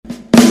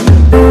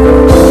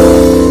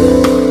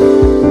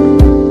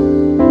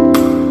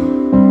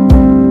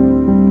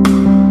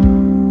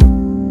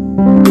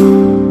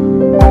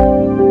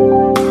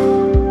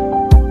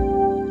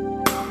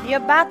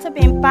desire to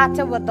be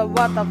imparted with the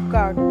Word of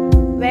God.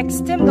 We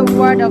esteem the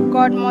Word of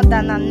God more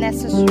than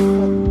unnecessary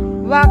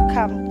food.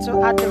 Welcome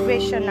to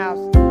Adoration House,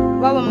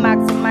 where we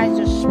maximize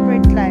your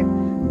spirit life.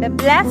 Be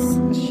blessed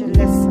as you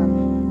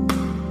listen.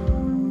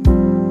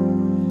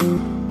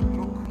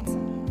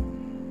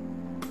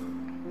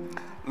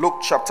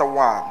 Luke chapter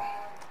 1.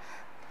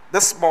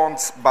 This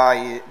month,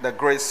 by the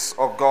grace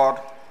of God,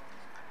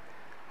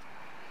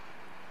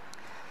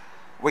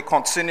 we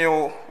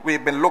continue. We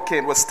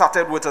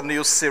started with a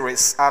new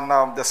series, and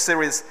the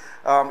series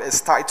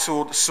is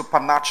titled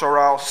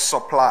Supernatural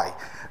Supply.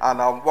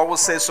 And what we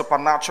say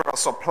supernatural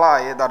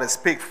supply, that is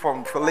picked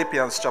from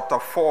Philippians chapter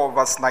 4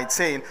 verse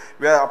 19,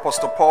 where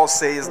Apostle Paul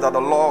says that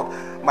the Lord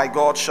my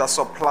God shall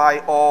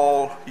supply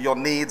all your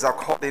needs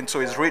according to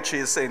his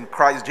riches in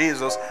Christ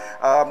Jesus.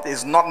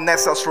 Is not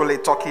necessarily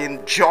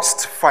talking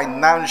just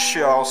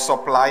financial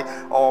supply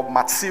or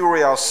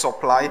material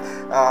supply.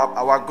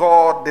 Our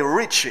God, the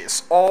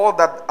riches, all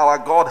that our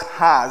God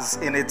has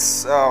in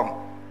its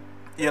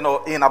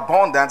in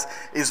abundance,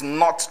 is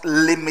not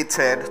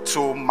limited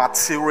to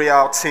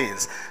material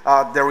things.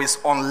 There is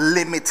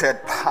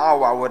unlimited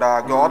power with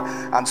our God,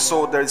 and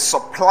so there is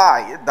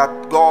supply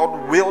that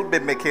God will be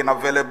making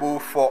available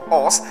for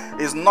us.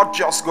 It's not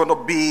just going to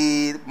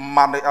be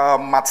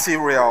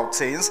material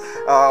things.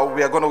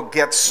 We are going to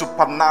get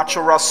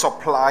supernatural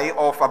supply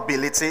of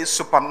ability,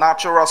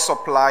 supernatural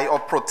supply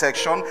of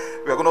protection.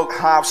 We are going to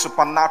have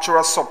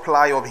supernatural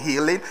supply of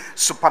healing,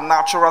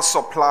 supernatural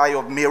supply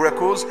of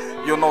miracles,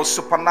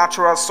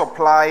 supernatural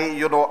supply,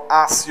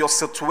 as your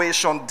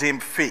situation deem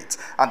fit.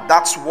 And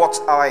that's what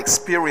our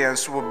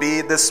experience will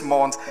be this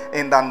month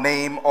in the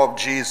name of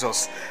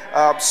Jesus.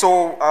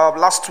 So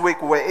last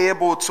week we were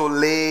able to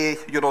lay,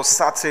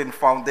 certain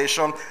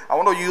foundation. I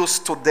want to use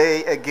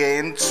today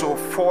again to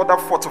further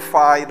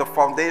fortify the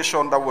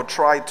foundation that we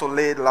tried to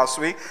lay last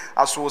week,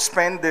 as we'll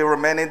spend the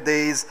remaining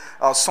days,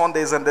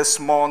 Sundays in this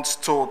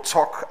month, to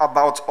talk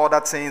about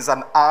other things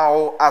and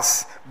how,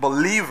 as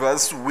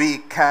believers, we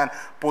can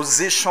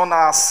position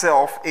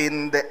ourselves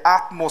in the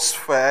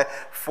atmosphere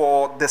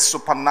for the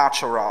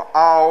supernatural.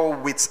 How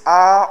with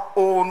our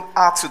own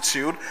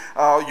attitude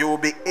you will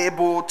be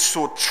able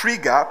to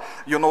trigger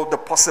the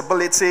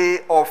possibility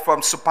of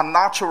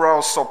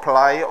supernatural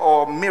supply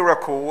or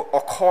miracle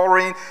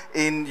occurring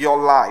in your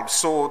life.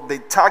 So the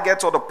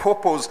target or the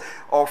purpose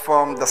of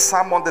the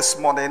sermon this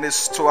morning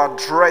is to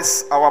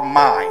address our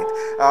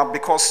mind,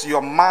 because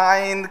your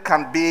mind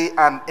can be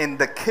an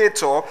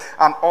indicator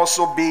and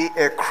also be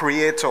a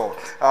creator.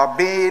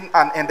 Being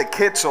an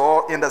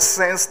indicator in the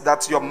sense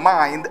that your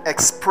mind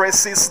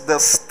expresses the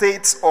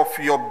state of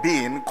your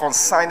being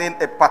concerning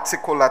a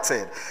particular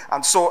thing.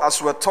 And so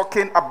as we're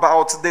talking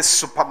about this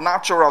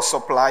supernatural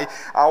supply,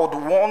 I would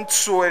want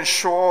to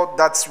ensure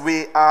that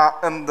we are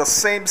in the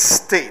same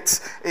state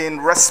in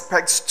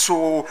respect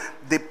to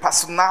the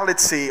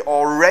personality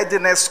or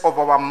readiness of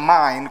our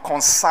mind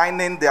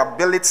concerning the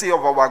ability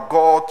of our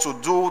God to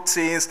do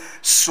things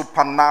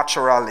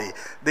supernaturally.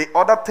 The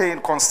other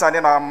thing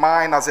concerning our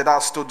mind, as it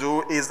has to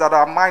do, is that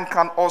our mind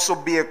can also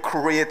be a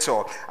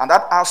creator, and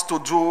that has to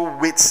do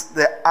with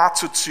the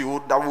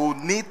attitude that we'll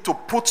need to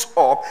put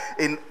up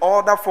in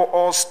order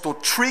for us to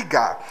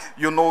trigger,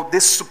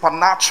 this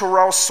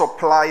supernatural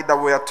supply that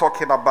we are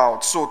talking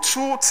about. So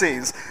two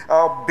things,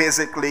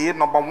 basically.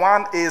 Number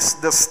one is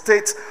the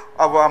state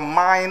of our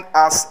mind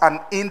as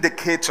an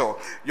indicator.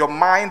 Your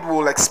mind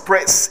will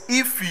express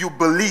if you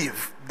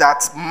believe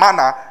that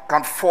manna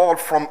can fall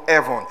from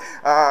heaven.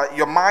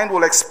 Your mind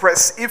will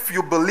express if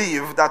you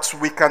believe that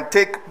we can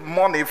take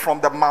money from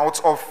the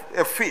mouth of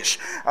a fish.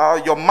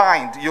 Your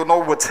mind,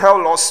 will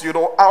tell us,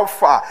 how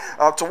far,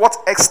 to what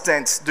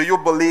extent do you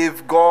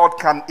believe God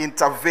can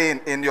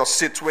intervene in your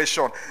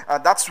situation.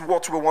 That's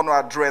what we want to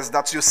address,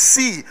 that you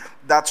see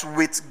that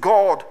with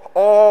God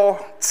all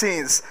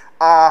things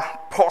are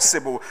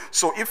possible.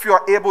 So if you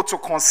are able to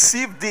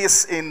conceive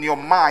this in your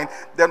mind,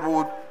 then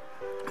we'll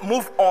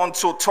move on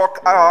to talk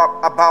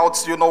about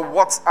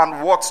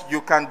what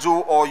you can do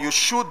or you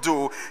should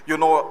do,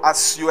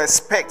 as you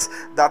expect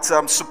that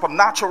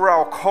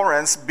supernatural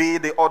occurrence be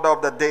the order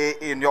of the day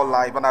in your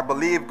life. And I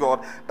believe,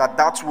 God,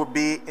 that will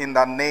be in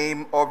the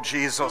name of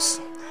Jesus.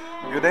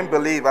 You didn't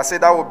believe? I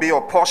said that will be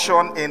your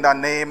portion in the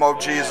name of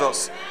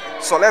Jesus.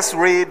 So let's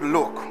read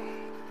Luke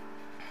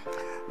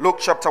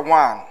chapter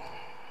 1.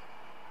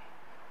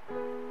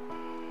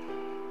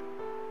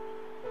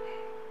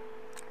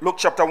 Luke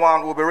chapter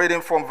 1, we'll be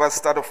reading from verse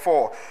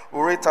 34.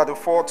 We'll read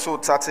 34 to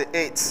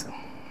 38.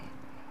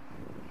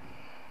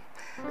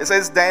 It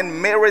says,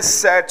 Then Mary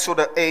said to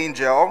the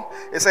angel,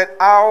 it said,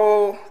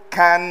 How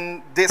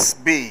can this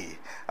be?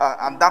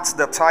 And that's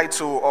the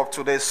title of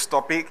today's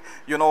topic.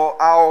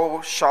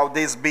 How shall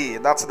this be?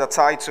 That's the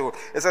title.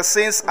 It says,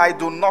 Since I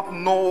do not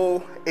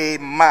know a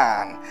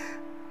man.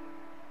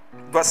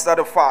 Verse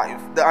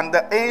 35. And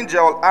the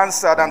angel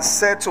answered and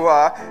said to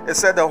her, it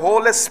said, The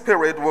Holy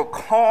Spirit will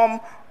come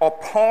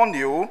upon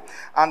you,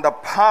 and the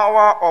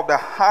power of the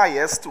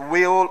highest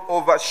will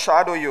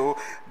overshadow you.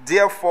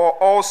 Therefore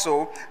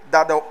also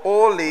that the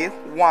Holy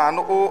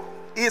One who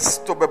is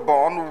to be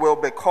born will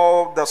be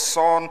called the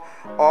Son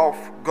of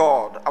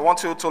God. I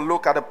want you to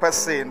look at the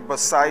person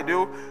beside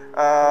you.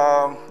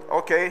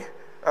 Okay.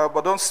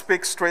 But don't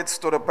speak straight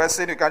to the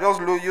person. You can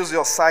just use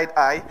your side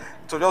eye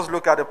to just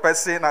look at the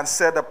person and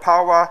say, the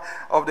power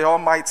of the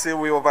Almighty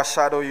will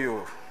overshadow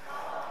you.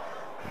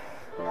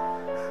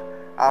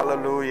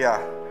 Hallelujah.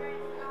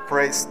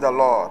 Praise the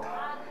Lord.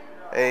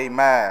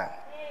 Amen.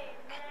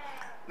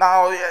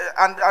 Now,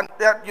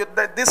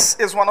 this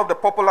is one of the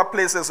popular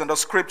places in the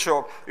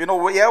scripture. You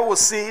know, here we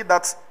see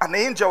that an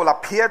angel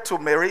appeared to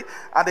Mary,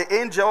 and the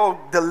angel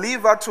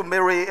delivered to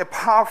Mary a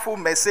powerful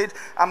message.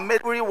 And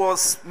Mary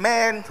was,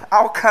 man,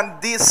 how can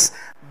this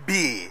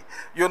be?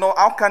 You know,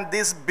 how can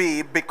this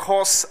be?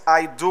 Because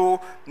I do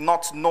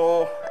not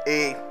know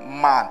a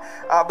man.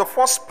 The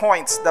first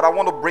point that I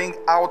want to bring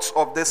out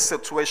of this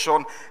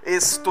situation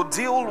is to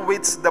deal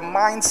with the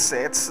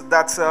mindset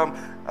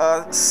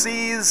that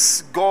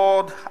sees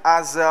God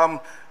as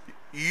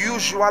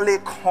usually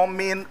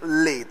coming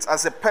late,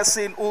 as a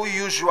person who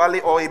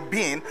usually, or a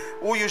being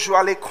who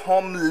usually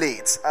come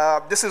late.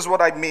 This is what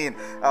I mean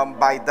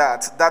by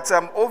that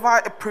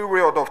over a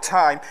period of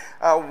time,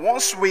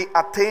 once we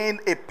attain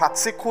a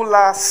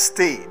particular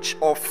stage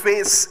or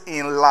phase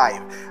in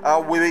life,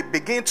 we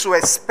begin to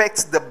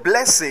expect the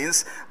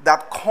blessings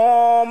that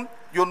come,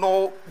 you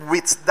know,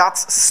 with that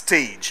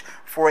stage.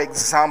 For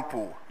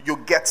example, you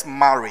get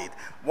married.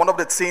 One of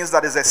the things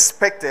that is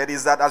expected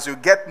is that as you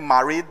get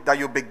married, that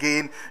you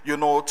begin, you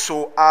know,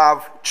 to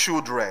have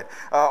children.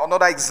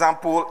 Another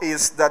example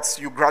is that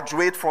you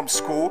graduate from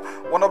school.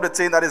 One of the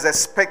things that is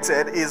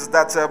expected is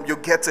that you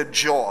get a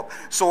job.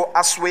 So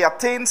as we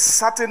attain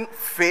certain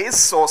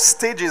phases or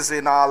stages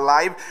in our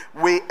life,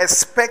 we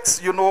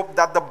expect, you know,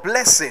 that the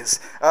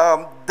blessings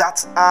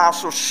that are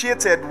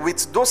associated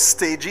with those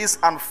stages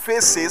and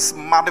phases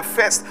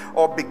manifest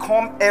or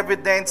become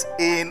evident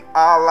in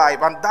our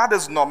life. And that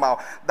is normal.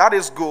 That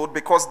is good,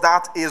 because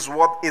that is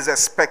what is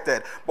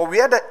expected. But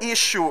where the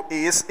issue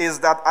is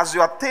that as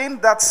you attain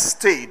that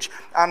stage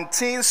and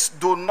things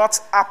do not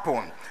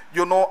happen,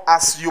 you know,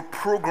 as you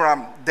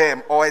program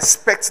them or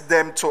expect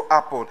them to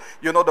happen,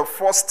 you know, the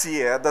first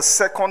year, the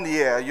second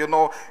year, you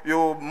know,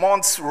 your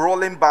months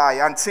rolling by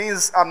and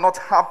things are not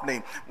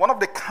happening. One of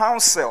the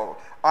counsel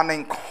and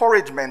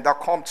encouragement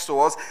that comes to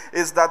us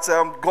is that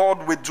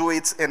God will do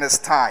it in His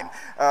time.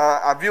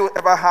 Have you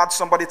ever had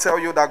somebody tell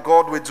you that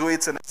God will do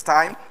it in His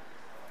time?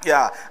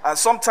 Yeah, and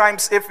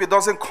sometimes if it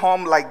doesn't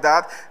come like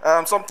that,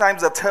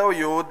 sometimes they tell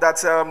you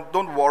that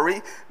don't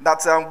worry,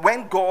 that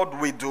when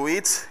God will do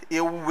it, He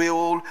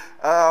will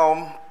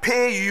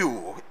pay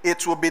you.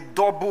 It will be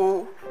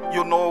double,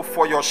 you know,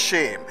 for your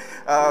shame.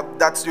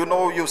 That, you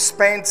know, you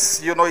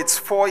spent, you know, it's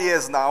 4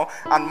 years now,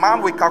 and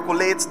man will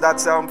calculate that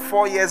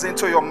 4 years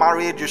into your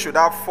marriage, you should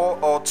have 4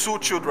 or 2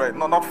 children.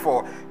 No, not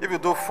 4. If you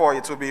do 4,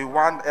 it will be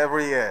 1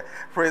 every year.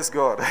 Praise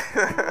God.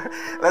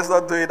 Let's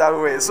not do it that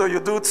way. So you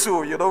do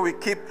 2, you know, we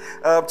keep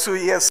 2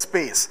 years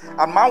space.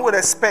 And man would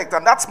expect,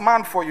 and that's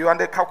man for you, and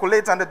they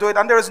calculate and they do it,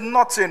 and there is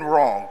nothing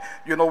wrong,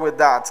 you know, with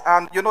that.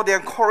 And, you know, the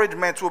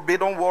encouragement will be,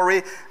 don't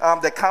worry,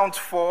 they count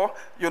 4,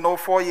 you know,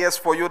 4 years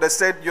for you. They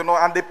said, you know,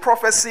 and the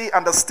prophecy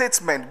and the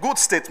statement, good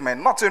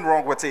statement, nothing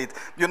wrong with it,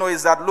 you know,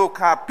 is that, look,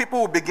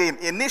 people will begin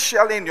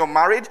initially in your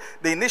marriage,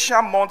 the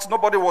initial months,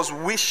 nobody was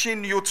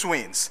wishing you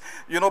twins,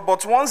 you know,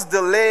 but once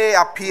delay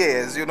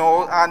appears, you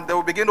know, and they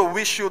will begin to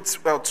wish you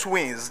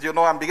twins, you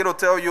know, and begin to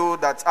tell you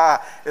that,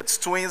 it's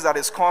twins that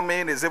is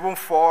coming, it's even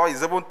 4,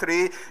 it's even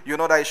 3, you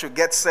know, that you should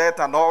get set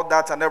and all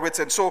that and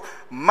everything. So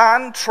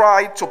man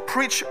tried to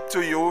preach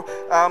to you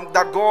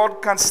that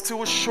God can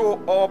still show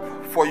up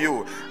for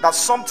you, that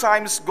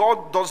sometimes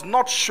God does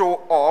not show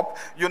up,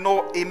 you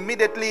know,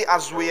 immediately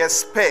as we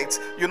expect,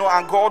 you know,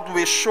 and God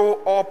will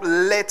show up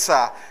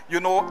later, you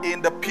know,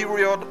 in the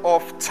period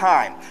of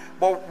time.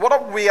 But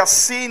what we are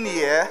seeing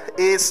here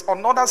is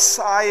another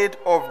side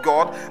of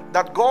God,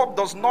 that God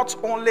does not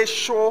only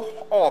show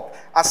up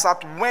as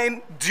at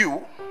when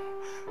due.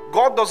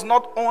 God does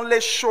not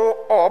only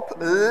show up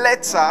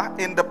later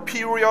in the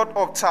period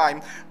of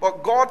time,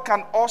 but God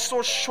can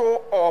also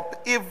show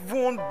up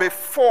even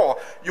before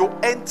you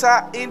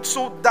enter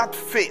into that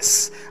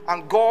phase,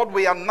 and God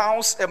will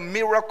announce a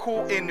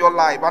miracle in your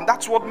life. And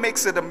that's what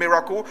makes it a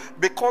miracle,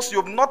 because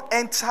you've not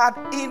entered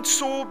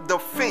into the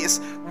phase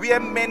where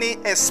many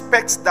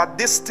expect that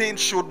this thing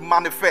should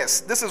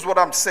manifest. This is what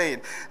I'm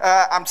saying.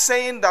 I'm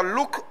saying that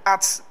look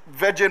at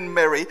Virgin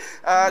Mary.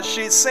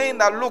 She's saying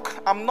that, look,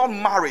 I'm not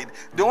married.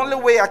 The only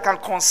way I can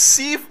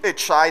conceive a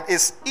child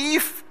is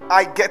if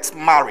I get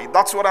married.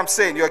 That's what I'm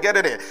saying. You're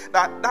getting it?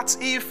 That's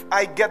if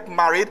I get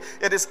married.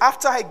 It is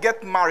after I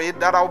get married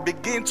that I'll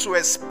begin to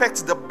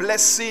expect the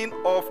blessing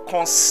of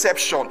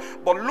conception.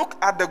 But look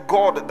at the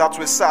God that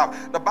we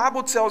serve. The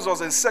Bible tells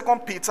us in 2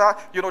 Peter,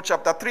 you know,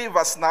 chapter 3,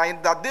 verse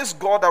 9, that this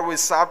God that we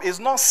serve is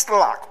not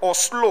slack or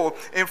slow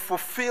in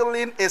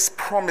fulfilling His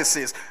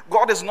promises.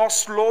 God is not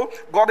slow.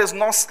 God is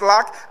not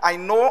slack. I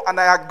know and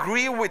I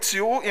agree with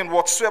you in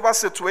whatsoever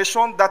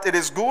situation that it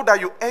is good that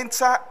you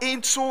enter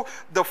into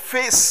the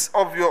phase phase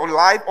of your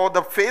life, or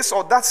the phase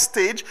or that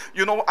stage,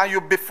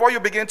 and before you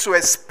begin to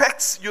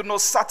expect,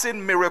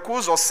 certain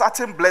miracles or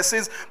certain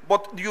blessings.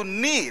 But you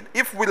need,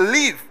 if we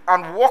live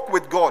and walk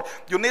with God,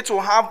 you need to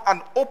have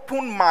an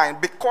open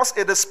mind, because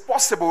it is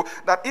possible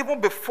that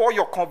even before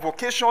your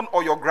convocation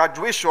or your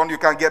graduation, you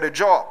can get a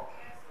job.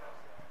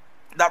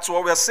 That's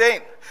what we're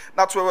saying.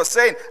 That's what we're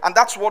saying. And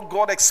that's what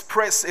God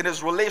expressed in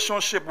his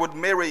relationship with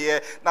Mary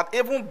here, that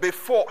even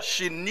before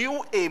she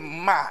knew a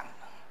man,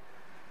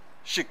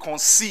 she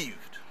conceived.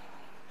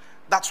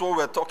 That's what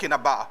we're talking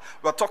about.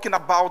 We're talking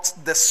about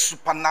the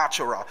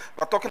supernatural.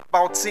 We're talking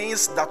about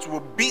things that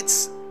will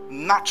beat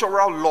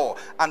natural law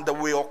and that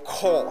will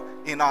occur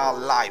in our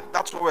life.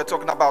 That's what we're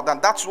talking about,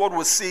 and that's what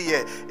we see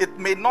here.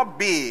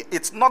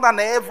 It's not an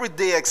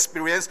everyday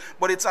experience,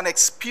 but it's an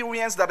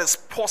experience that is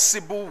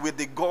possible with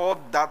the God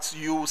that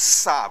you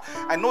serve.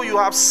 I know you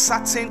have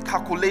certain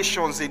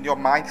calculations in your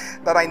mind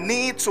that I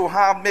need to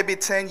have maybe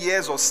 10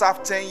 years or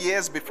serve 10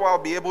 years before I'll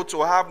be able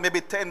to have maybe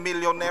 10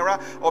 million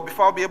naira, or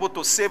before I'll be able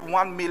to save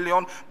 1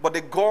 million. But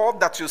the God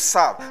that you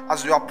serve,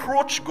 as you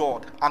approach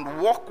God and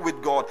walk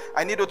with God,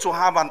 I need you to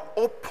have an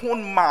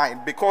open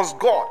mind, because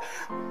God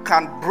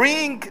can bring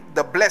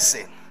the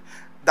blessing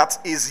that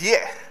is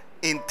here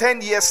in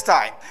 10 years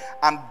time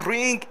and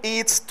bring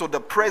it to the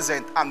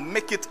present and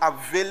make it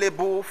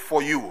available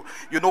for you.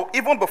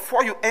 Even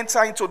before you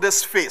enter into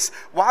this phase,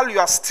 while you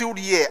are still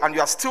here and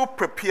you are still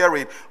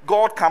preparing,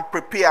 God can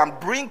prepare and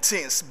bring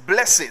things,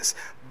 blessings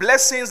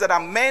that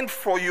are meant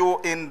for you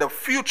in the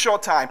future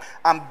time,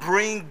 and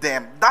bring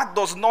them. That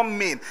does not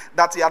mean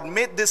that he had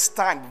made this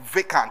time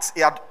vacant. He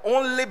had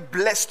only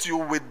blessed you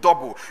with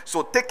double.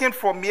 So taking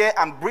from here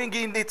and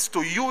bringing it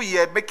to you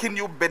here, making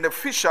you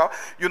beneficial,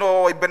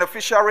 a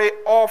beneficiary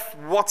of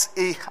what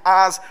he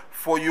has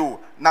for you.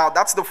 Now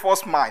that's the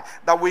first mind,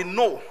 that we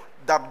know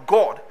that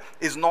God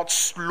is not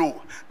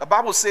slow. The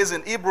Bible says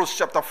in Hebrews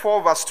chapter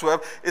 4 verse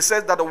 12, it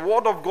says that the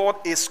word of God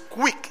is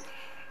quick,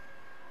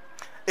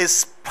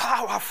 is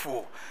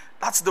powerful.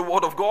 That's the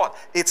word of God.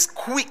 It's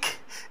quick,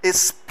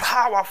 it's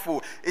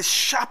powerful, it's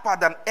sharper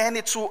than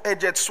any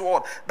two-edged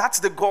sword. That's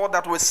the God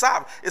that we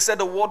serve. It said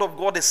the word of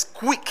God is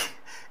quick,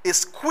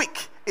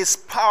 it's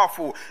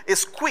powerful,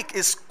 it's quick,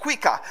 it's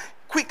quicker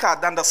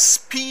than the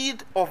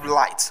speed of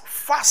light,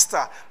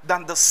 faster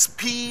than the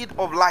speed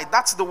of light.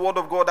 That's the word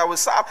of God that we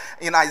serve.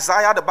 In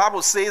Isaiah, the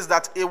Bible says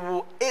that it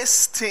will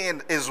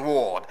hasten his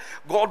word.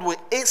 God will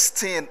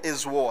hasten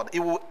his word. It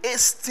will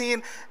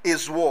hasten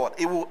his word.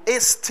 It will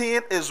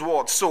hasten his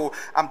word. So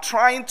I'm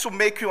trying to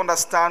make you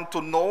understand,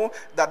 to know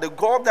that the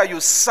God that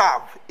you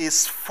serve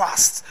is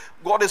fast.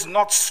 God is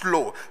not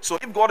slow. So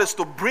if God is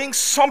to bring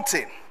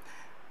something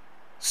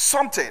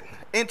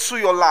into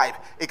your life,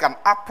 it can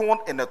happen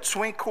in a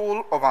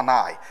twinkle of an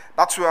eye.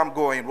 That's where I'm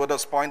going with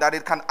this point, that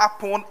it can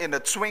happen in a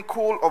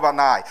twinkle of an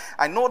eye.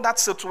 I know that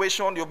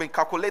situation you've been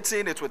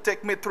calculating. It will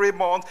take me 3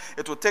 months,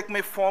 it will take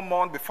me 4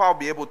 months before I'll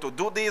be able to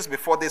do this,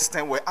 before this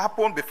thing will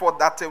happen, before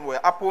that thing will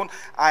happen.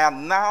 I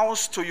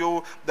announce to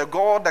you the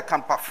God that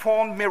can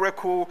perform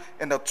miracle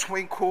in the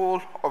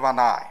twinkle of an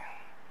eye.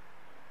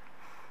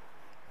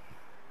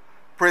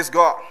 Praise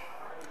God.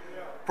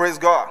 Praise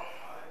God.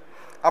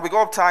 At the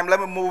go of time, let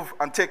me move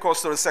and take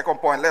us to the second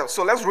point.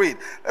 So let's read.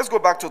 Let's go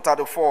back to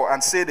 34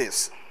 and say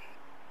this.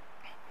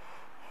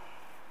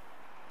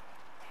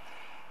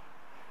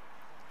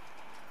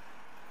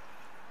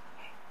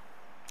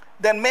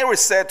 Then Mary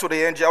said to the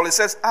angel, it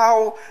says,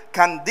 how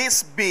can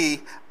this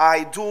be?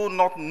 I do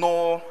not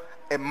know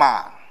a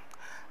man.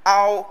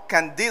 How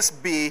can this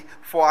be?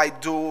 For I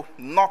do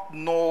not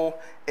know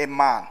a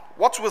man.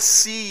 What we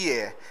see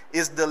here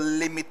is the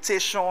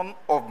limitation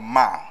of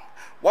man.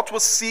 What we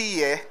see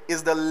here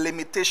is the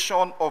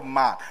limitation of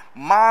man.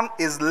 Man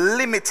is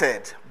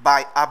limited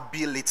by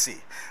ability.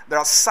 There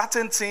are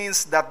certain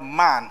things that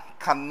man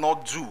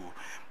cannot do.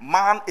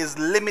 Man is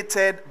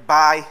limited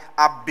by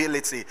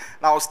ability.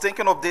 Now I was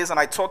thinking of this and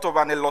I thought of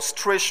an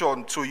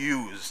illustration to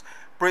use.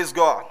 Praise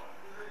God.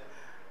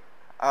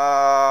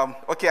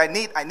 Okay, I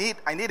need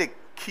a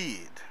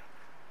kid.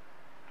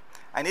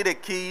 I need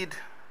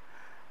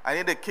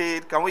a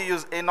kid. Can we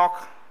use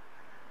Enoch?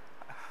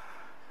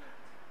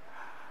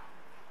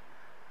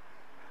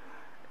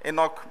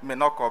 Enoch may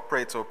not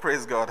cooperate, so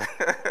praise God.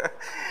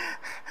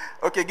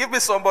 Okay, give me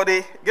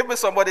somebody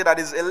that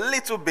is a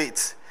little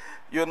bit,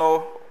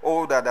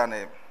 older than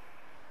him.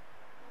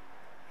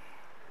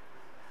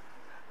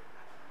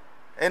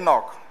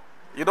 Enoch,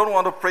 you don't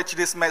want to preach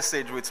this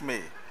message with me.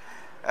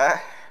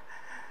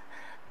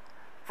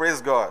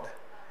 Praise God.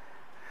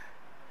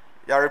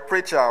 You're a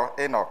preacher,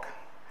 Enoch.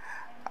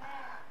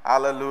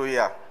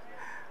 Hallelujah.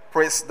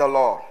 Praise the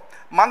Lord.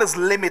 Man is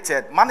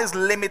limited. Man is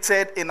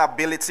limited in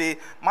ability.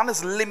 Man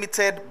is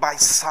limited by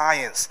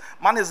science.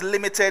 Man is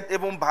limited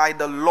even by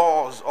the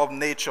laws of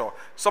nature.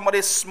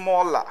 Somebody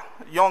smaller,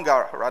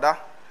 younger rather.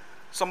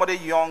 Somebody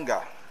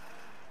younger.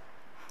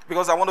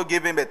 Because I want to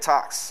give him a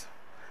task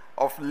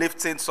of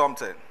lifting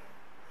something.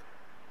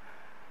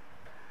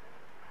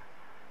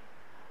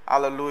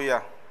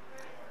 Hallelujah.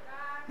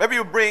 Maybe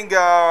you bring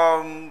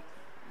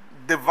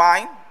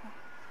Divine.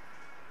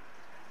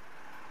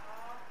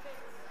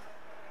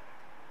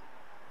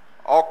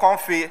 or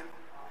comfy.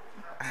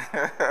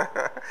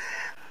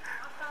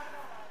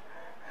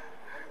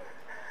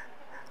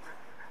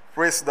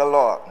 Praise the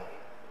Lord.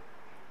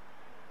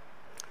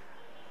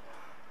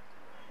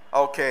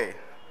 Okay.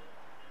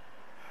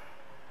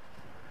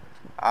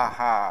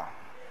 Aha.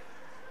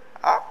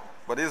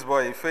 But this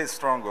boy, he feels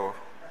strong. Oh.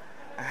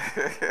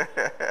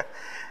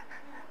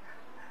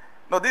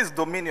 No, this is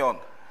dominion,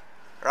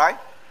 right?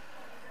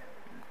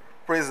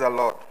 Praise the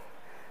Lord.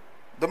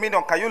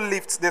 Dominion, can you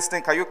lift this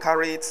thing? Can you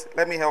carry it?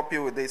 Let me help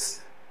you with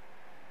this.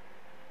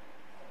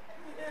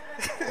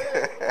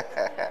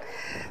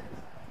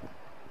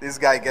 This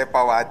guy get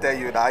power, I tell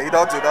you now. You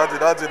don't do.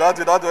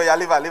 Yeah,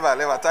 leave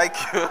her. Thank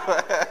you.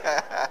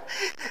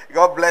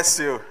 God bless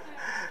you.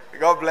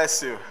 God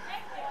bless you.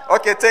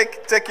 Okay,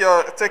 take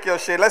your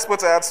shade. Let's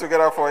put our hands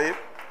together for him.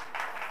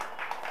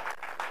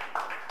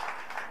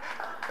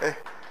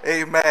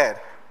 Amen.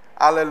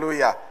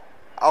 Hallelujah.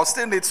 I'll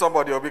still need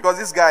somebody because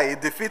this guy, he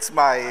defeats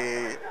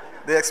the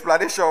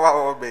explanation I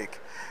will make.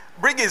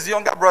 Bring his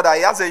younger brother.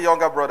 He has a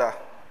younger brother.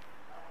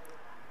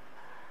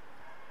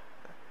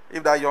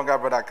 If that younger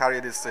brother carry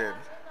this thing,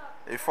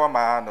 he form my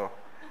hand.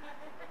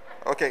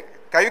 Okay,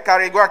 can you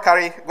carry? Go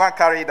and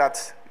carry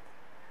that.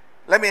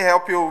 Let me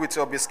help you with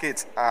your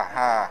biscuit.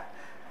 Aha.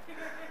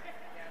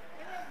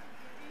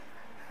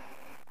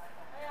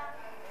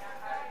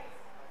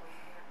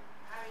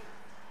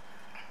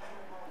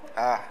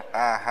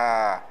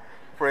 Aha.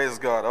 Praise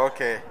God.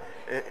 Okay.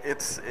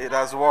 It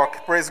has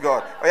worked. Praise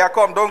God. Oh yeah,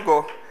 come, don't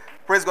go.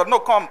 Praise God. No,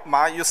 come,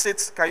 ma. You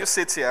sit. Can you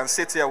sit here and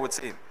sit here with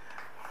him?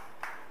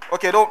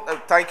 Okay, don't.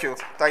 Thank you.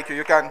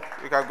 You can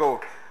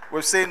go.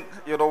 We've seen,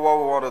 what we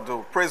want to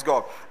do. Praise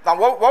God. Now,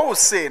 what we're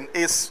saying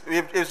is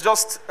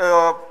just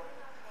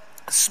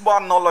small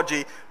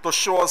analogy to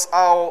show us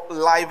how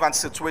life and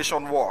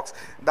situation works.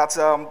 That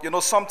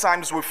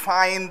sometimes we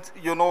find,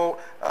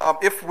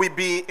 if we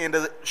be in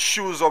the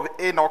shoes of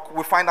Enoch,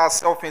 we find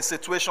ourselves in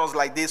situations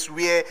like this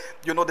where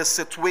the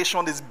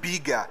situation is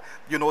bigger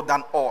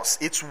than us.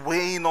 It's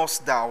weighing us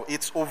down.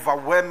 It's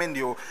overwhelming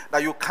you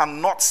that you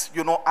cannot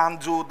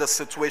undo the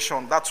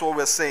situation. That's what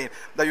we're saying,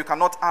 that you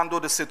cannot undo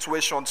the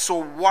situation.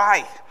 So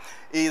why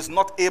he is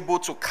not able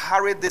to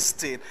carry this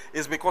thing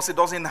is because he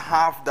doesn't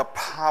have the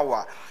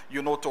power,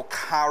 to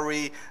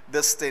carry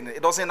this thing.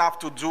 It doesn't have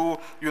to do,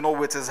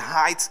 with his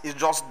height. It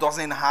just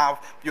doesn't have,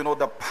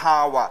 the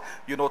power,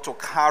 to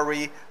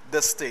carry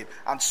this thing.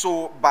 And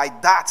so by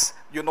that,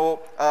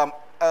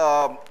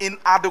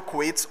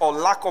 inadequate or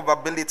lack of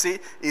ability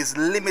is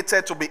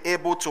limited to be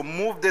able to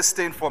move this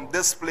thing from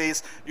this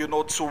place,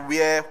 to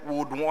where we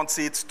would want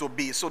it to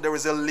be. So there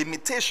is a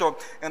limitation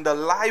in the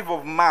life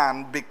of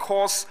man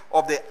because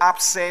of the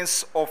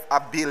absence of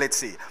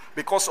ability.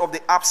 Because of the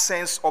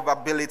absence of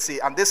ability.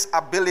 And this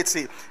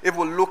ability, if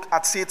we look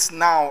at it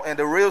now in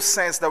the real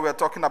sense that we're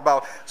talking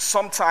about,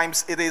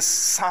 sometimes it is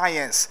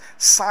science.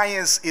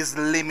 Science is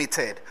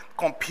limited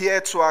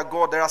compared to our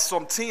God. There are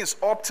some things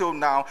up till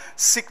now,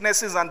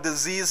 sicknesses and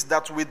disease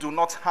that we do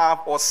not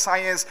have, or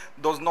science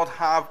does not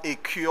have a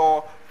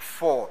cure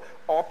for.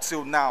 Up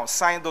till now,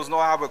 science does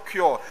not have a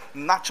cure.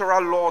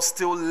 Natural laws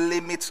still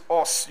limit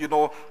us,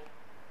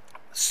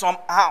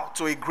 somehow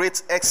to a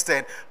great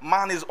extent.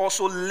 Man is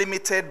also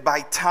limited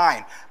by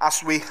time.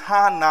 As we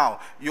are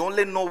now, you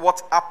only know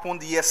what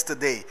happened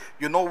yesterday.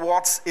 You know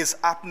what is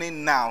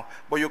happening now,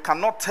 but you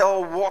cannot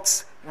tell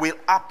what will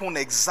happen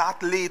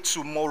exactly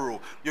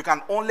tomorrow. You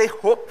can only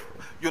hope,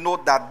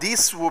 that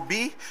this will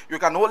be. You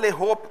can only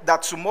hope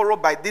that tomorrow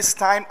by this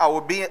time I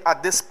will be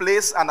at this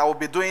place and I will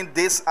be doing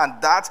this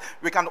and that.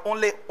 We can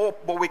only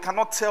hope, but we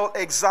cannot tell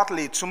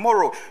exactly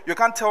tomorrow. You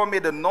can't tell me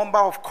the number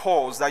of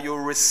calls that you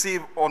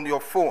receive on your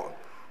phone.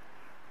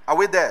 Are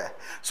we there?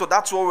 So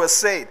that's what we're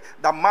saying.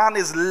 That man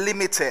is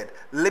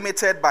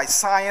limited by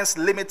science,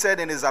 limited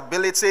in his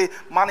ability.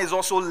 Man is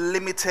also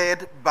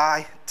limited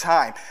by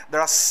time.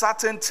 There are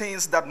certain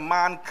things that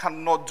man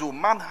cannot do.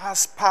 Man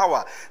has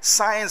power.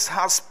 Science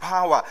has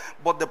power,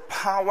 but the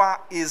power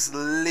is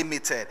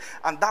limited.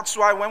 And that's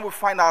why when we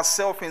find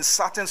ourselves in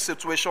certain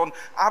situations,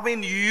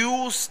 having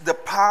used the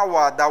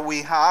power that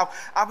we have,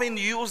 having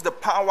used the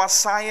power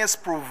science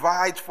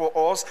provides for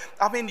us,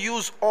 having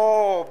used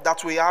all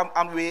that we have,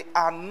 and we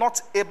are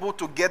not able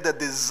to get the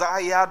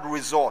desired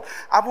result.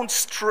 Haven't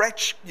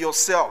stretched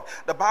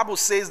yourself. The Bible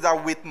says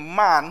that with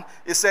man,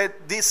 it said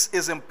this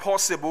is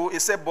impossible. It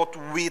said, but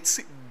with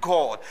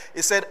God,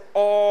 it said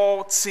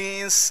all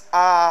things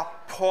are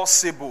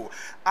possible.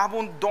 I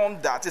haven't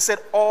done that. He said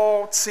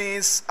all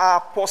things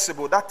are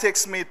possible. That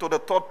takes me to the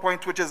third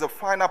point, which is the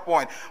final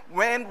point.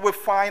 When we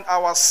find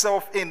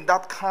ourselves in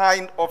that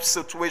kind of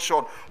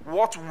situation,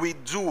 what we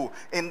do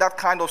in that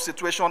kind of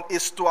situation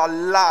is to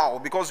allow,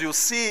 because you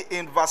see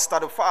in verse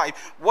 35,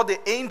 what the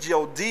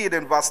angel did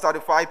in verse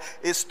 35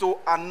 is to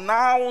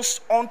announce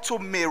unto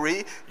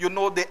Mary,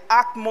 the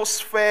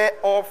atmosphere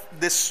of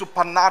the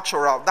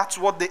supernatural. That's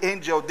what the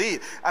angel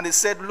did. And he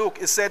said, look,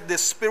 he said, the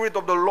Spirit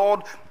of the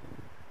Lord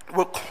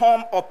will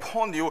come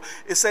upon you.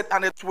 It said,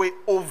 and it will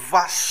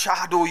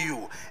overshadow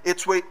you.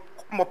 It will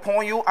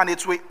upon you and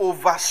it will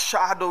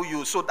overshadow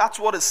you. So that's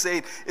what it's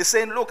saying. It's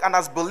saying, look, and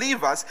as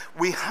believers,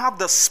 we have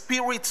the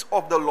Spirit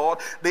of the Lord.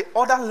 The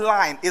other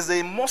line is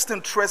the most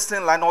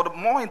interesting line, or the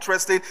more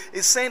interesting,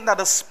 is saying that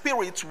the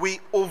Spirit will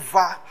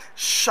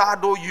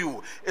overshadow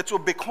you. It will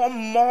become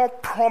more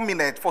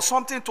prominent. For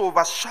something to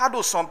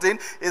overshadow something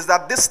is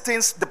that this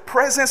thing, the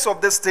presence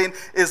of this thing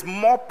is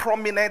more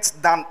prominent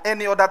than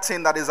any other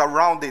thing that is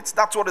around it.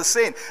 That's what it's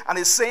saying. And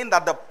it's saying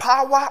that the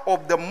power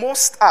of the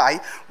Most High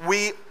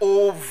will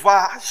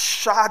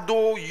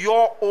overshadow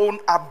your own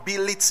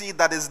ability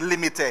that is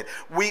limited.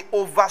 We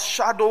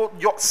overshadow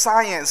your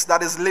science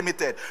that is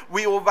limited.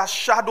 We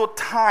overshadow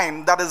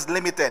time that is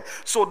limited.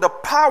 So the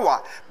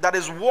power that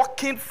is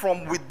working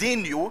from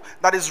within you,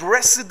 that is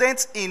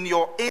resident in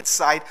your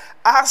inside,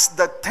 has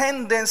the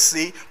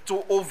tendency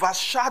to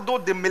overshadow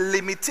the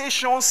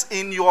limitations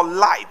in your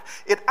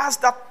life. It has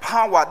that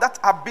power, that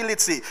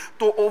ability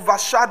to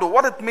overshadow.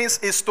 What it means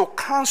is to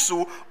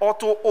cancel or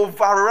to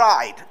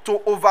override.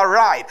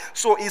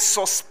 So it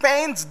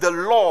suspends the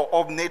law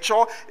of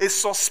nature. It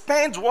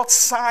suspends what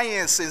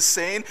science is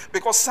saying,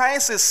 because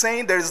science is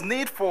saying there is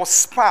need for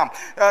sperm.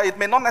 It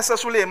may not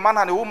necessarily a man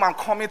and a woman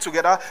coming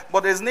together,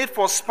 but there is need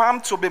for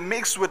sperm to be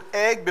mixed with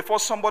egg before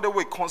somebody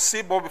will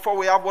conceive, or before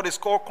we have what is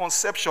called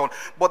conception.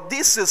 But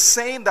this is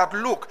saying that,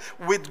 look,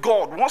 with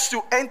God, once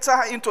you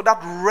enter into that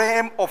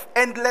realm of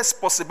endless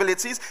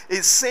possibilities,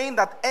 it's saying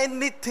that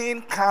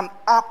anything can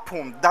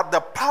happen, that the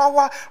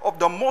power of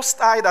the Most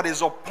High that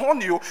is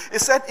upon you, it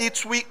said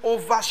it will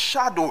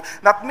overshadow.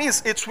 That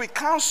means it will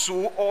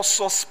cancel or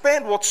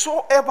suspend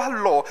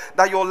whatsoever law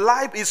that your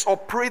life is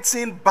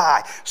operating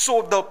by.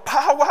 So the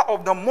power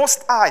of the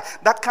Most High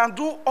that can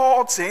do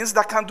all things,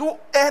 that can do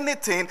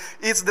anything,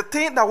 is the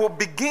thing that will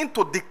begin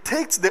to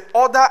dictate the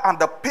order and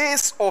the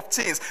pace of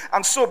things.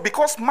 And so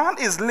because man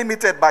is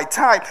limited by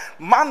time,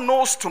 man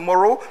knows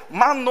tomorrow,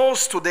 man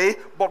knows today,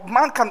 but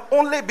man can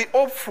only be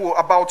hopeful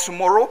about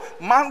tomorrow.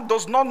 Man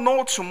does not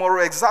know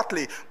tomorrow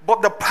exactly.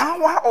 But the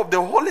power of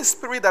the Holy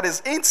Spirit that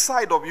is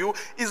inside of you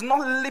is not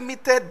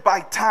limited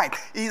by time.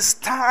 He is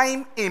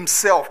time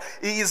himself.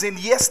 He is in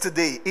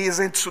yesterday, he is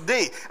in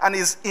today, and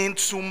is in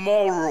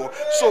tomorrow.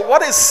 So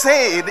what it's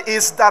saying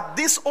is that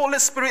this Holy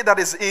Spirit that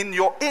is in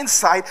your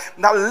inside,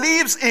 that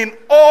lives in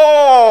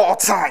all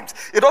times.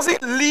 It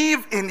doesn't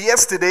live in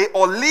yesterday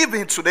or live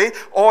in today,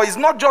 or is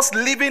not just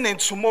living in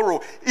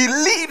tomorrow. He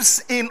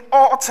lives in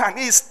all time.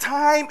 He is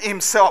time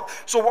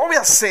himself. So what we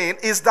are saying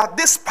is that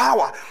this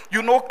power,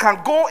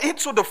 can go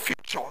into the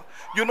future,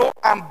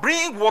 and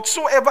bring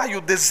whatsoever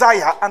you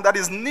desire and that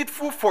is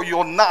needful for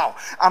your now,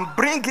 and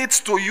bring it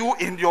to you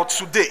in your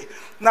today.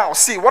 Now,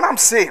 see, what I'm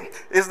saying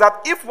is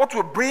that if what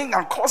will bring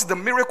and cause the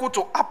miracle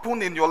to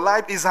happen in your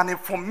life is an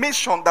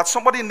information that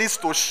somebody needs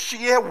to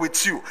share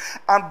with you,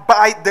 and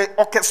by the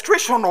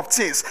orchestration of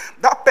things,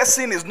 that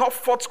person is not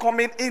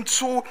forthcoming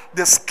into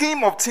the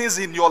scheme of things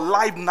in your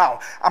life now,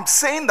 I'm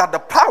saying that the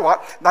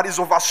power that is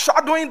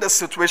overshadowing the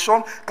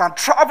situation can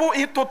travel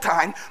into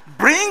time,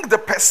 bring the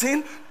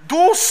person,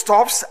 do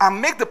stuffs,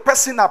 and make the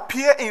person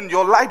appear in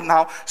your life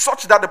now,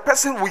 such that the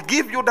person will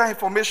give you that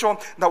information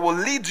that will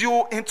lead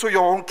you into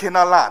your own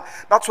Canaan land.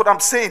 That's what I'm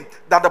saying,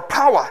 that the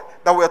power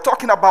that we're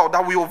talking about,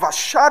 that will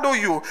overshadow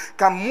you,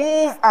 can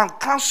move and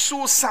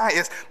cancel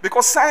science,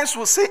 because science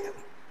will say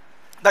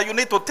that you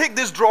need to take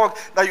this drug,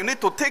 that you need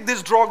to take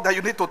this drug, that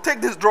you need to take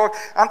this drug,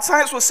 and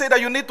science will say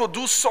that you need to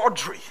do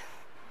surgery.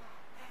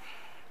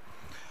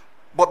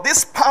 But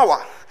this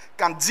power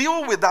can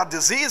deal with that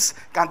disease,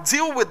 can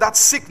deal with that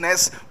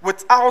sickness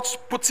without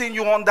putting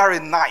you under a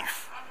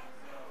knife.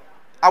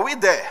 Are we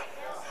there?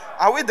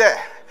 Are we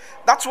there?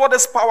 That's what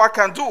this power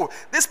can do.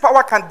 This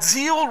power can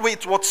deal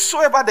with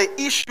whatsoever the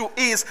issue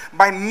is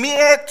by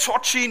mere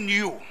touching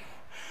you.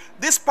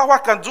 This power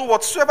can do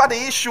whatsoever the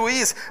issue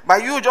is by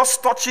you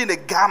just touching a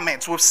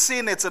garment. We've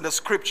seen it in the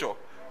scripture.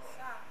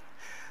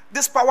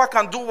 This power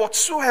can do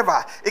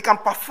whatsoever. It can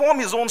perform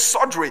his own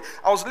surgery.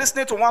 I was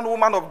listening to one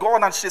woman of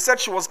God, and she said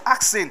she was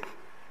asking,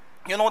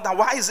 that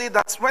why is it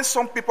that when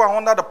some people are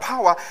under the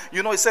power,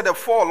 he said they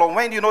fall, or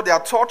when, they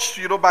are touched,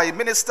 by a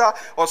minister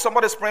or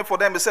somebody's praying for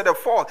them, he said they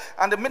fall.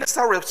 And the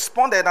minister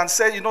responded and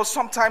said,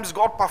 sometimes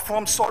God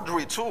performs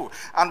surgery too.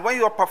 And when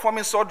you are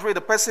performing surgery,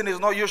 the person is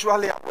not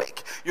usually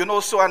awake,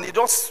 and he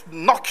just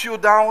knocks you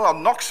down or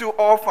knocks you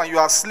off, and you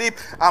are asleep,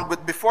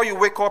 and before you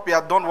wake up, he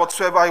has done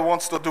whatsoever he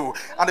wants to do.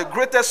 And the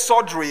greatest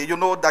surgery,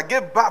 that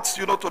gave birth,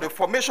 to the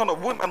formation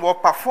of women was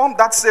performed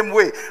that same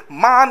way.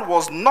 Man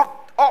was knocked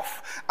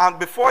off, and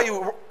before you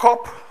woke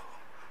up,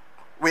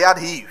 we had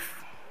Eve.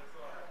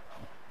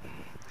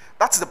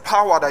 That's the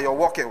power that you're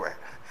walking with.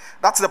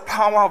 That's the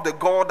power of the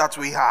God that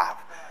we have.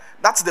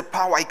 That's the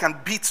power. It can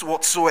beat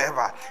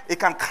whatsoever. It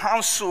can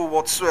cancel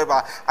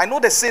whatsoever. I know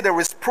they say there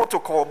is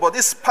protocol, but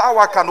this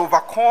power can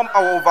overcome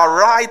or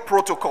override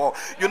protocol.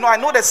 I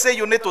know they say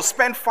you need to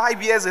spend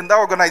 5 years in that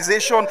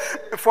organization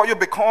before you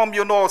become,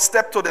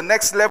 step to the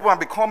next level and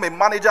become a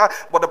manager.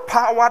 But the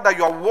power that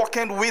you are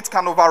working with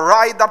can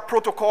override that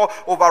protocol,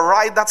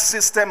 override that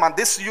system. And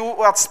this you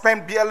who have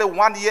spent barely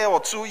 1 year or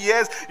 2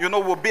 years,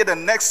 will be the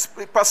next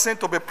person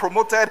to be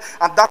promoted.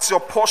 And that's your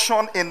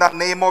portion in the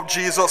name of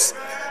Jesus.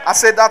 I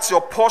say that's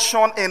your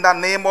portion in the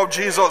name of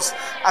Jesus.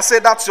 I say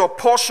that's your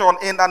portion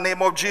in the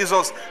name of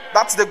Jesus.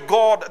 That's the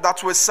God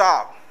that we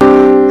serve.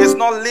 It's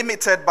not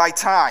limited by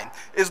time.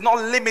 It's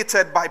not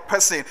limited by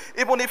person.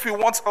 Even if you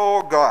want,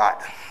 oh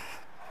God,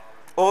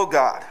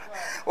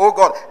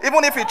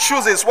 even if he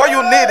chooses, what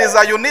you need is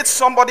that you need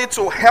somebody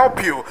to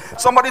help you,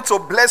 somebody to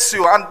bless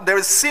you, and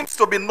there seems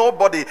to be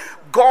nobody.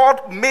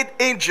 God made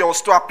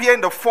angels to appear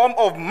in the form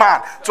of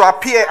man, to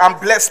appear and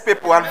bless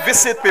people and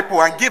visit people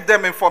and give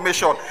them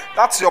information.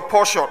 That's your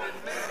portion.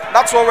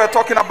 That's what we're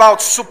talking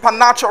about,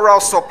 supernatural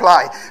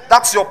supply.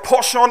 That's your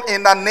portion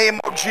in the name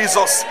of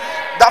Jesus.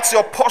 That's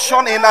your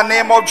portion in the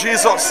name of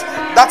Jesus.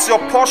 That's your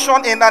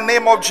portion in the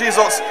name of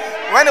Jesus.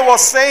 When it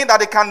was saying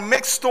that it can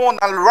make stone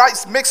and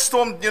rice, make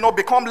stone,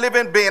 become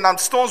living being, and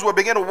stones will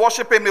begin to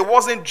worship him, it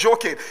wasn't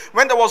joking.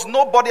 When there was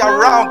nobody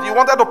around, he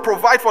wanted to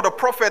provide for the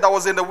prophet that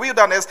was in the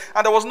wilderness,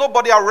 and there was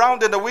nobody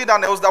around in the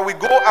wilderness that we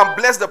go and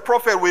bless the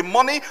prophet with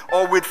money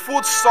or with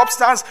food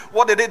substance.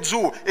 What did it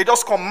do? It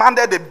just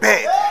commanded the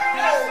bed.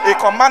 He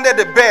commanded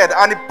the bed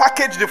and he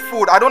packaged the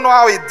food. I don't know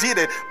how he did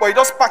it, but he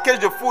just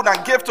packaged the food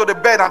and gave to the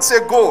bed and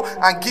said, go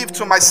and give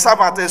to my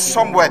servant is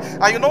somewhere.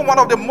 And one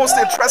of the most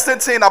interesting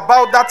thing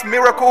about that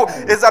miracle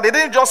is that he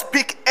didn't just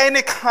pick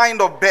any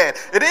kind of bed.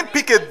 He didn't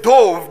pick a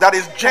dove that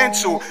is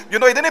gentle. He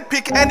didn't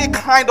pick any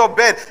kind of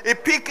bed. He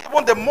picked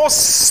even the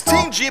most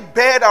stingy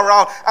bed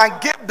around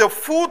and gave the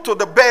food to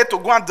the bed to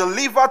go and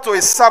deliver to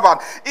his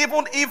servant.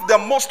 Even if the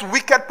most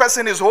wicked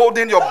person is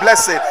holding your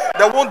blessing,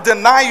 they won't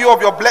deny you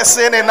of your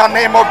blessing in the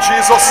name of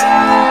Jesus.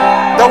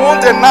 They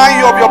won't deny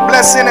you of your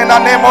blessing in the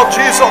name of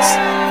Jesus.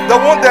 They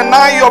won't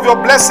deny you of your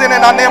blessing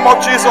in the name of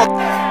Jesus.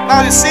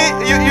 Now you see,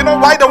 you know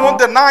why they won't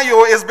deny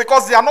you is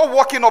because they are not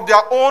working of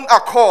their own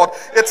accord.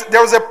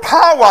 There is a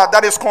power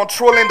that is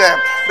controlling them.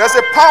 There's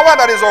a power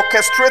that is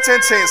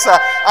orchestrating things,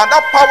 and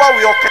that power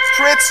will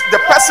orchestrate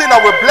the person that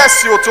will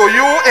bless you to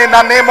you in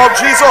the name of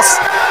Jesus.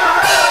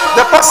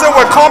 The person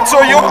will come to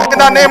you in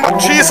the name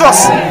of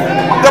Jesus.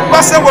 The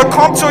person will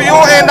come to you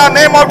in the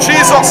name of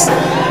Jesus.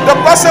 The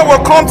person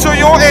will come to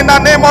you in the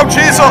name of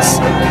Jesus.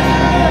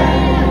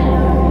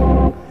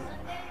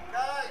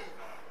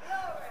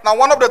 Now,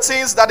 one of the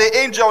things that the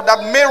angel, that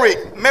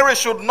Mary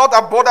should not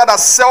have bothered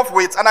herself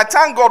with, and I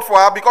thank God for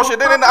her because she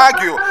didn't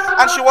argue.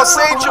 And she was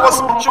saying, she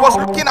was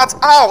looking at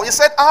how. He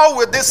said, how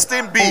will this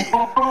thing be?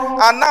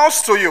 I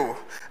announce to you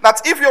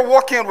that if you're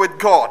working with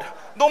God,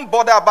 don't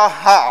bother about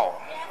how.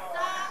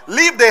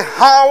 Leave the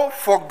how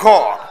for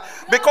God.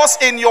 Because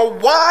in your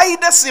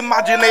widest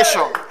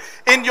imagination,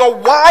 in your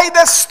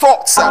widest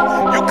thoughts,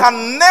 you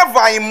can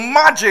never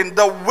imagine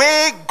the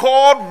way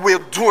God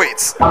will do it.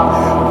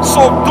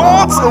 So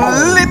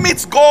don't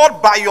limit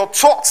God by your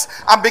thoughts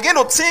and begin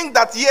to think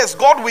that, yes,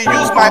 God will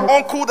use my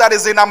uncle that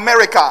is in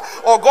America,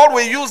 or God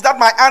will use that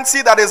my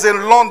auntie that is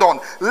in London.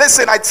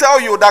 Listen, I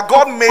tell you that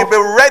God may be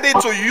ready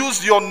to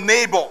use your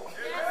neighbor.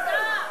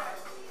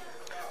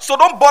 So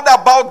don't bother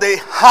about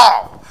the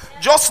how.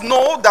 Just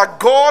know that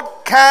God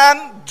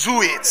can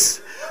do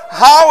it.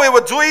 How he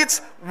will do it,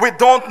 we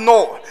don't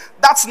know.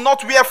 That's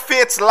not where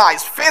faith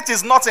lies. Faith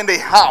is not in the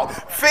how.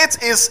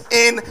 Faith is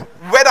in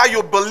whether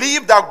you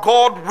believe that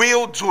God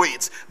will do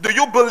it. Do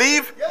you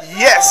believe?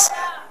 Yes.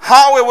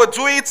 How he will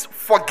do it,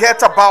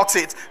 forget about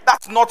it.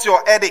 That's not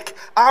your headache.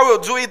 How he will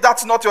do it,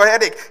 that's not your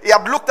headache. He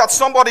had looked at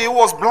somebody who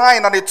was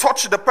blind and he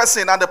touched the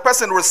person and the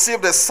person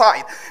received a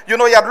sight. He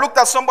had looked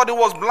at somebody who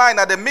was blind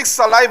and they mixed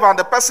saliva and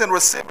the person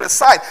received a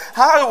sight.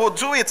 How he will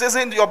do it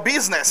isn't your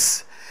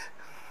business.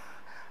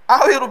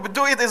 How he will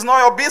do it is not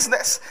your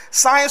business.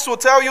 Science will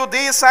tell you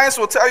this, science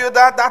will tell you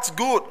that. That's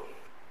good.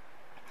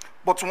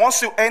 But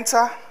once you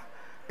enter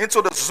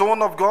into the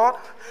zone of God,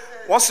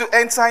 once you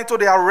enter into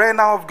the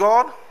arena of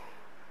God,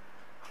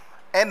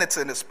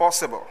 anything is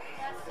possible.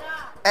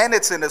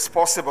 Anything is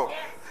possible.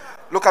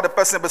 Look at the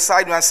person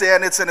beside you and say,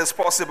 anything is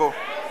possible.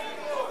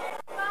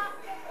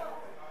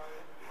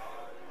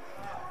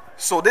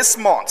 So this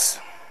month,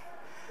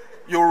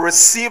 you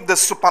receive the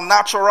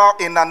supernatural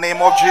in the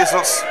name of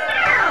Jesus.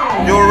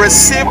 You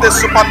receive the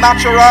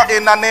supernatural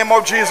in the name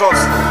of Jesus.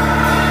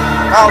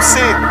 Now see,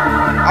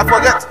 I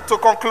forget to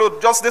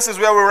conclude. Just this is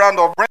where we round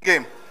off. Bring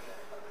him.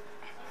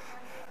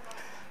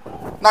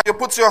 Now you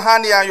put your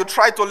hand here and you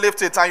try to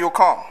lift it and you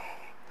come.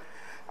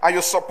 And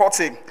you support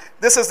him.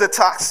 This is the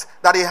task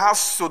that he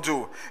has to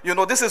do.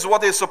 This is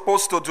what he's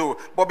supposed to do.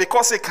 But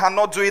because he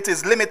cannot do it,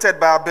 he's limited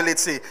by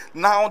ability.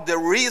 Now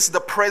there is the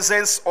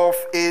presence of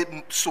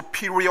a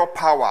superior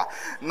power.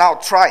 Now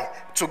try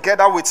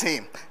together with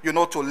him,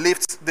 to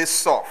lift this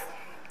stuff.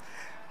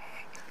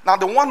 Now,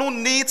 the one who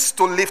needs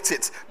to lift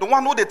it, the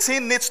one who the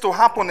thing needs to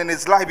happen in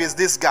his life is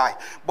this guy.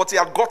 But he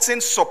had gotten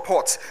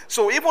support.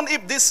 So even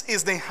if this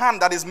is the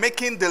hand that is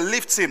making the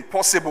lifting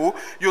possible,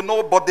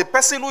 but the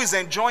person who is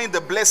enjoying the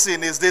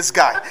blessing is this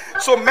guy.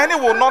 So many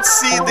will not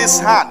see this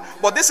hand,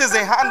 but this is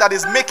the hand that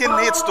is making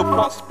it to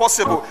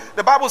possible.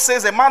 The Bible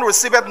says a man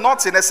receiveth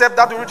nothing except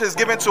that which is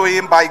given to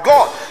him by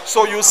God.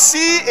 So you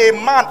see a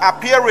man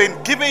appearing,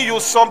 giving you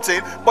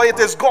something, but it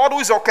is God who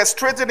is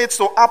orchestrating it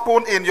to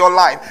happen in your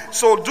life.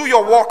 So do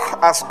your work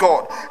as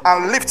God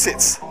and lift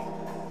it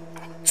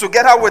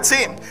together with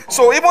him.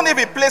 So even if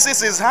he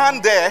places his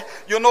hand there,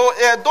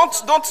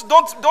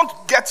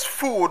 don't get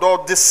fooled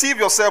or deceive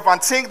yourself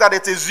and think that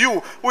it is you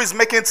who is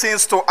making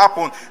things to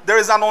happen. There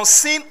is an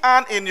unseen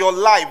hand in your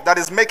life that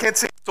is making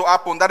things to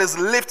happen, that is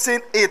lifting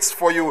it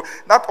for you.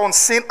 That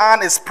unseen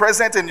hand is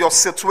present in your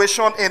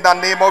situation in the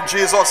name of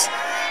Jesus.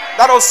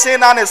 That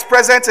unseen hand is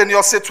present in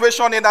your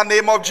situation in the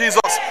name of Jesus.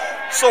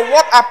 So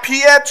what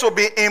appeared to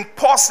be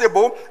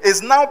impossible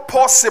is now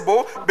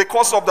possible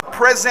because of the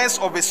presence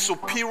of a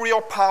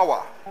superior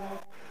power.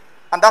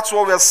 And that's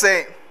what we're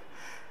saying.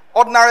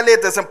 Ordinarily,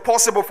 it is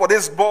impossible for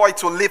this boy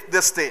to lift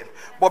this thing.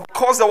 But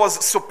because there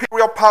was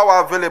superior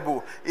power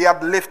available, he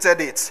had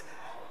lifted it.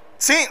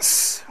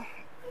 Since,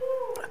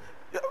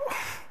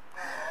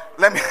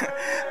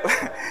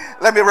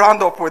 let me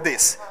round up with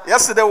this.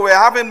 Yesterday, we were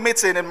having a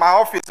meeting in my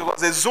office. It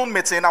was a Zoom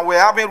meeting, and we're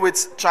having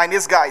with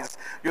Chinese guys.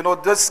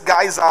 These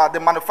guys are the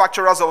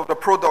manufacturers of the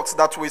products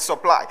that we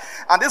supply.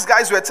 And these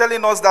guys were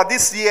telling us that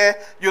this year,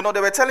 they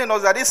were telling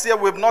us that this year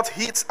we've not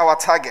hit our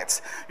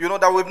targets.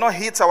 That we've not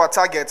hit our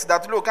targets.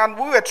 That look, and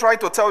we were trying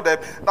to tell them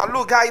that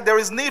look, guys, there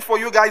is need for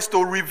you guys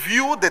to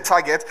review the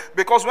target,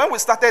 because when we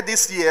started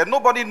this year,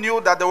 nobody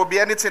knew that there would be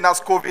anything as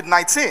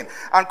COVID-19.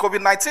 And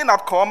COVID-19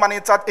 had come and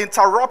it had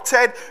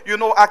interrupted,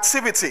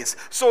 activities.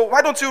 So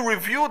why don't you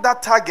review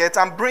that target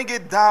and bring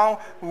it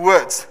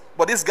downwards?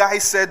 But this guy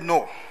said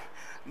no,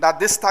 that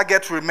this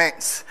target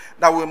remains,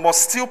 that we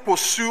must still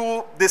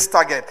pursue this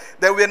target,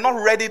 that we're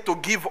not ready to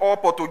give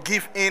up or to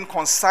give in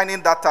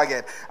concerning that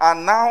target. I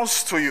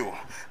announce to you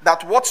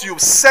that what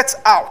you've set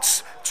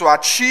out to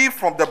achieve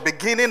from the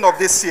beginning of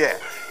this year,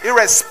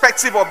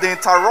 irrespective of the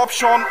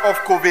interruption of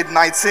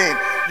COVID-19,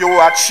 you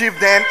will achieve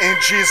them in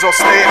Jesus'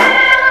 name.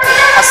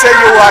 I say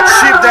you will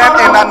achieve them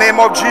in the name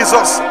of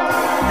Jesus.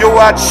 You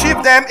will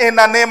achieve them in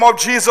the name of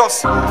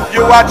Jesus.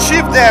 You will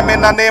achieve them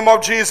in the name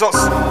of Jesus.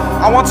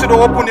 I want you to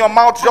open your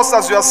mouth just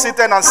as you are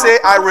sitting and say,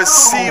 I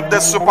receive the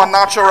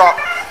supernatural.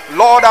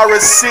 Lord, I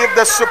receive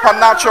the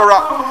supernatural.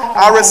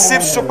 I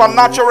receive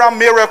supernatural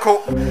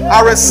miracle.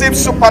 I receive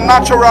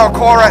supernatural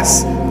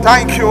chorus.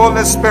 Thank you,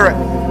 Holy Spirit.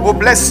 We'll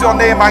bless your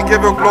name and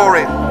give you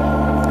glory.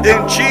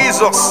 In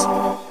Jesus'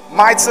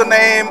 mighty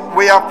name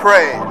we are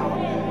praying.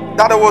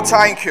 Daddy, will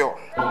thank you.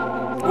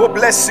 We'll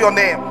bless your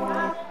name.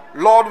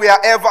 Lord, we are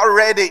ever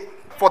ready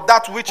for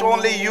that which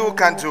only you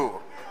can do.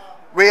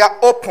 We are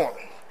open.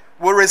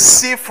 We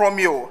receive from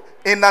you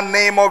in the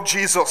name of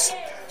Jesus.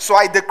 So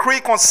I decree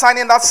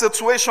concerning that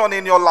situation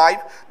in your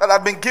life that has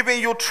been giving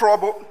you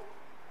trouble,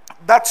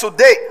 that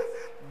today,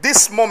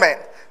 this moment,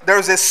 there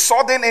is a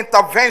sudden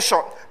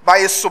intervention by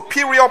a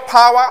superior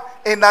power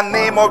in the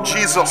name of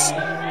Jesus.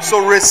 So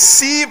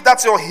receive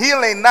that your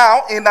healing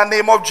now in the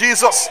name of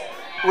Jesus.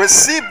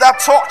 Receive that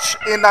touch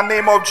in the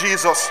name of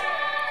Jesus.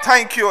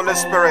 Thank you, Holy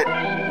Spirit.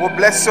 We'll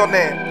bless your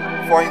name.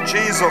 For in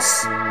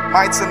Jesus'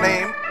 mighty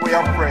name we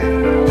are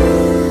praying.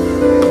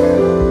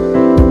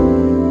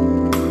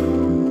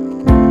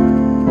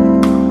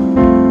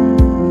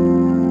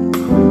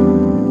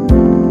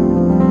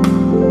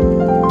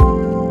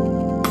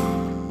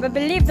 We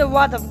believe the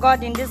word of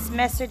God in this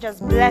message has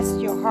blessed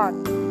your heart.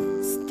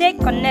 Stay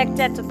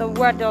connected to the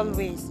word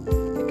always.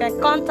 You can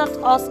contact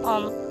us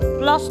on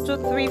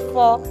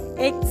 +234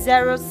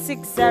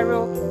 8060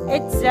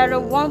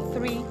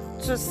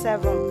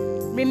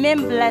 801327.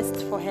 Remain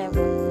blessed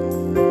forever.